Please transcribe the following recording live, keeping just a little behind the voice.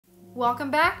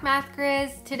Welcome back, Math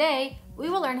Grizz. Today, we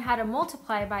will learn how to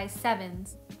multiply by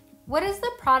sevens. What is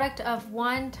the product of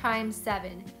 1 times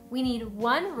 7? We need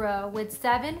one row with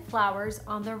 7 flowers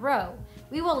on the row.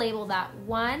 We will label that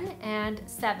 1 and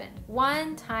 7.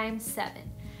 1 times 7.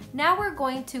 Now we're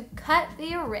going to cut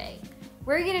the array.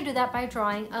 We're going to do that by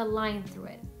drawing a line through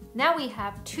it. Now we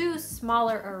have two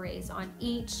smaller arrays on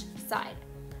each side.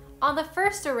 On the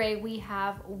first array, we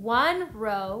have one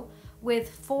row with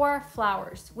 4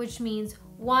 flowers, which means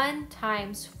 1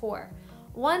 times 4.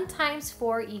 1 times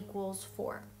 4 equals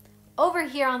 4. Over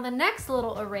here on the next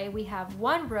little array, we have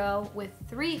one row with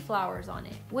 3 flowers on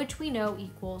it, which we know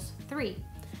equals 3.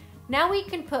 Now we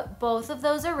can put both of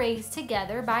those arrays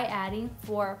together by adding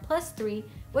 4 plus 3,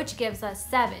 which gives us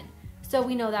 7. So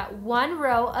we know that one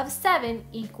row of 7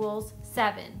 equals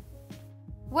 7.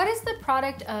 What is the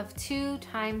product of 2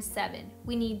 times 7?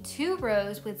 We need 2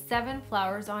 rows with 7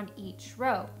 flowers on each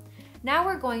row. Now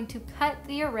we're going to cut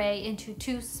the array into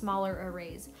 2 smaller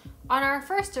arrays. On our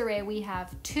first array, we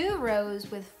have 2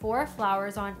 rows with 4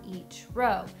 flowers on each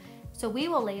row. So we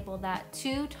will label that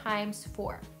 2 times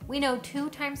 4. We know 2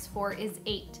 times 4 is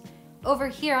 8. Over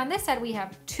here on this side, we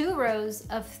have 2 rows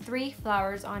of 3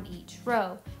 flowers on each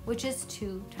row, which is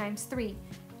 2 times 3.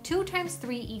 2 times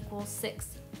 3 equals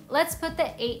 6. Let's put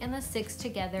the 8 and the 6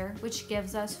 together, which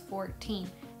gives us 14.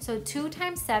 So 2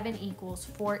 times 7 equals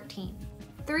 14.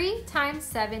 3 times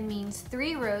 7 means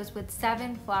 3 rows with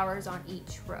 7 flowers on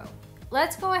each row.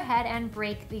 Let's go ahead and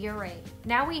break the array.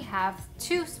 Now we have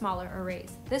 2 smaller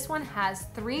arrays. This one has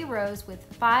 3 rows with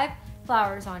 5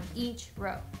 flowers on each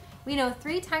row. We know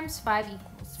 3 times 5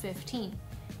 equals 15.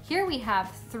 Here we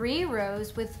have 3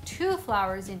 rows with 2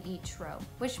 flowers in each row,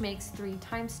 which makes 3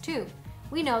 times 2.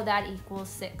 We know that equals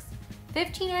 6.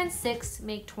 15 and 6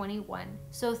 make 21.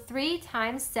 So 3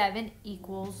 times 7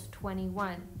 equals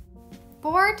 21.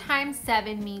 4 times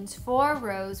 7 means 4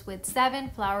 rows with 7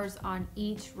 flowers on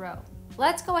each row.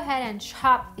 Let's go ahead and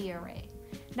chop the array.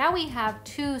 Now we have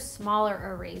 2 smaller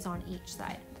arrays on each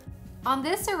side. On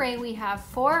this array, we have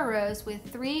 4 rows with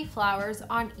 3 flowers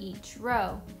on each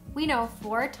row. We know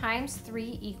 4 times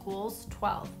 3 equals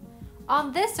 12.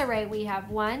 On this array, we have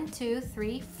 1, 2,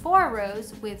 3, 4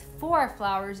 rows with 4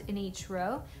 flowers in each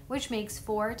row, which makes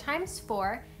 4 times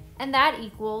 4, and that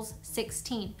equals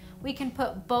 16. We can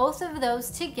put both of those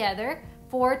together,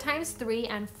 4 times 3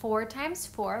 and 4 times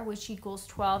 4, which equals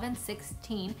 12 and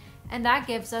 16, and that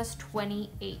gives us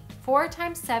 28. 4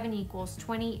 times 7 equals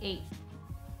 28.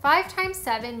 5 times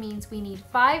 7 means we need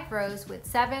 5 rows with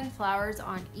 7 flowers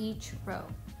on each row.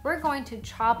 We're going to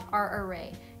chop our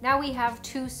array. Now we have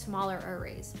 2 smaller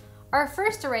arrays. Our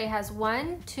first array has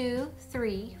 1, 2,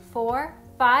 3, 4,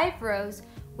 5 rows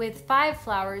with 5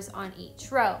 flowers on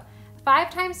each row. 5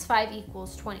 times 5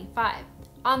 equals 25.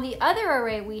 On the other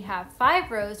array, we have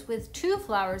 5 rows with 2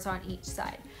 flowers on each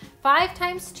side. 5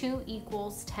 times 2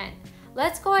 equals 10.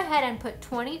 Let's go ahead and put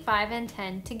 25 and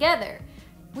 10 together.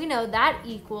 We know that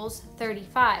equals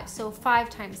 35, so 5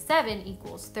 times 7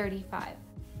 equals 35.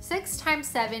 6 times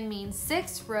 7 means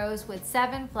 6 rows with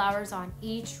 7 flowers on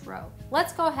each row.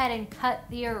 Let's go ahead and cut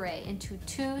the array into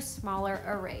 2 smaller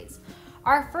arrays.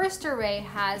 Our first array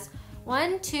has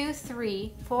 1, 2,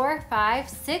 3, 4, 5,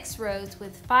 6 rows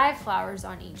with 5 flowers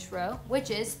on each row, which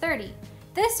is 30.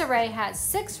 This array has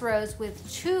 6 rows with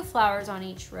 2 flowers on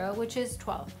each row, which is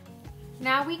 12.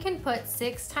 Now we can put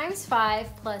 6 times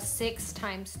 5 plus 6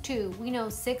 times 2. We know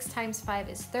 6 times 5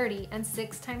 is 30 and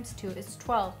 6 times 2 is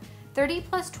 12. 30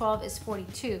 plus 12 is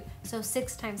 42, so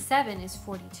 6 times 7 is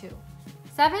 42.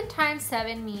 7 times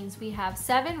 7 means we have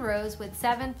 7 rows with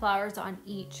 7 flowers on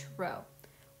each row.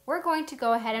 We're going to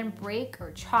go ahead and break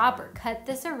or chop or cut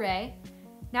this array.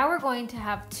 Now we're going to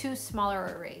have 2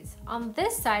 smaller arrays. On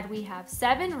this side, we have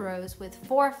 7 rows with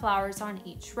 4 flowers on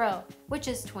each row, which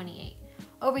is 28.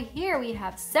 Over here, we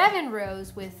have 7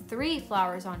 rows with 3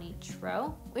 flowers on each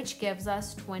row, which gives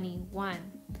us 21.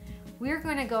 We're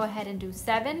going to go ahead and do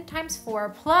 7 times 4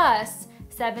 plus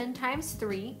 7 times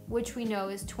 3, which we know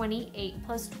is 28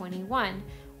 plus 21,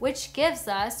 which gives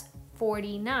us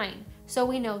 49. So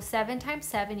we know 7 times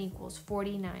 7 equals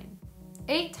 49.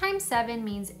 8 times 7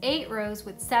 means 8 rows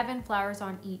with 7 flowers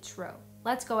on each row.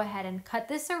 Let's go ahead and cut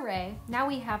this array. Now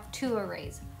we have 2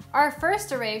 arrays. Our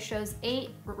first array shows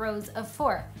 8 rows of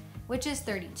 4, which is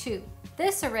 32.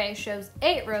 This array shows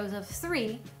 8 rows of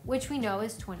 3, which we know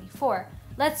is 24.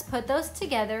 Let's put those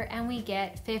together and we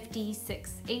get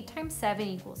 56. 8 times 7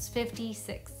 equals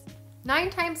 56. 9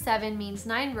 times 7 means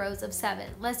 9 rows of 7.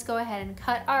 Let's go ahead and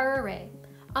cut our array.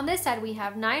 On this side, we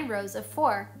have 9 rows of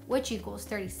 4, which equals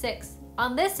 36.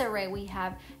 On this array, we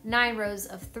have 9 rows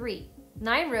of 3.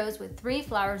 9 rows with 3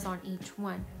 flowers on each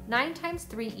one. 9 times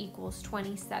 3 equals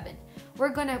 27. We're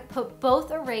going to put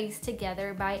both arrays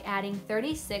together by adding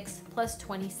 36 plus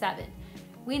 27.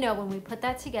 We know when we put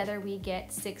that together, we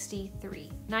get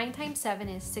 63. 9 times 7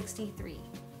 is 63.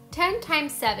 10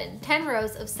 times 7, 10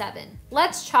 rows of 7.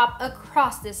 Let's chop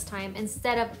across this time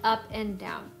instead of up and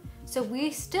down. So we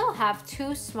still have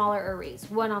 2 smaller arrays,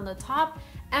 one on the top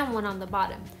and one on the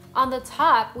bottom. On the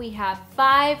top, we have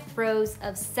 5 rows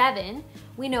of 7.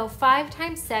 We know 5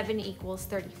 times 7 equals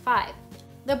 35.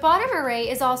 The bottom array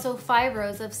is also 5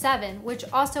 rows of 7, which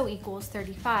also equals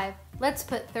 35. Let's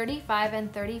put 35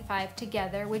 and 35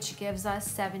 together, which gives us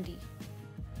 70.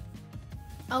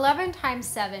 11 times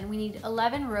 7, we need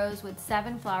 11 rows with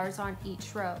 7 flowers on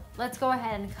each row. Let's go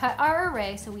ahead and cut our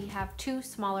array so we have 2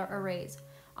 smaller arrays.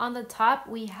 On the top,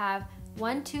 we have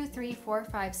 1, 2, 3, 4,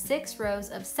 5, 6 rows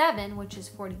of 7, which is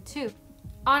 42.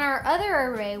 On our other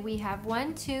array, we have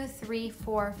 1, 2, 3,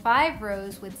 4, 5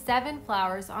 rows with 7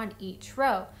 flowers on each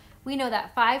row. We know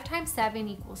that 5 times 7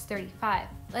 equals 35.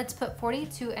 Let's put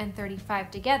 42 and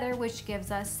 35 together, which gives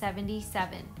us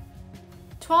 77.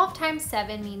 12 times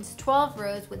 7 means 12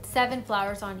 rows with 7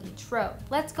 flowers on each row.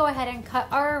 Let's go ahead and cut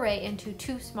our array into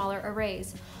 2 smaller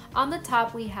arrays. On the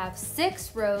top, we have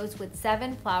 6 rows with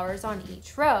 7 flowers on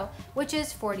each row, which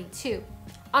is 42.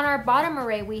 On our bottom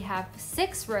array, we have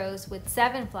 6 rows with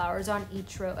 7 flowers on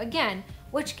each row again,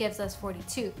 which gives us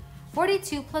 42.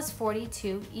 42 plus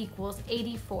 42 equals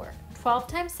 84. 12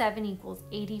 times 7 equals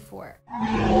 84.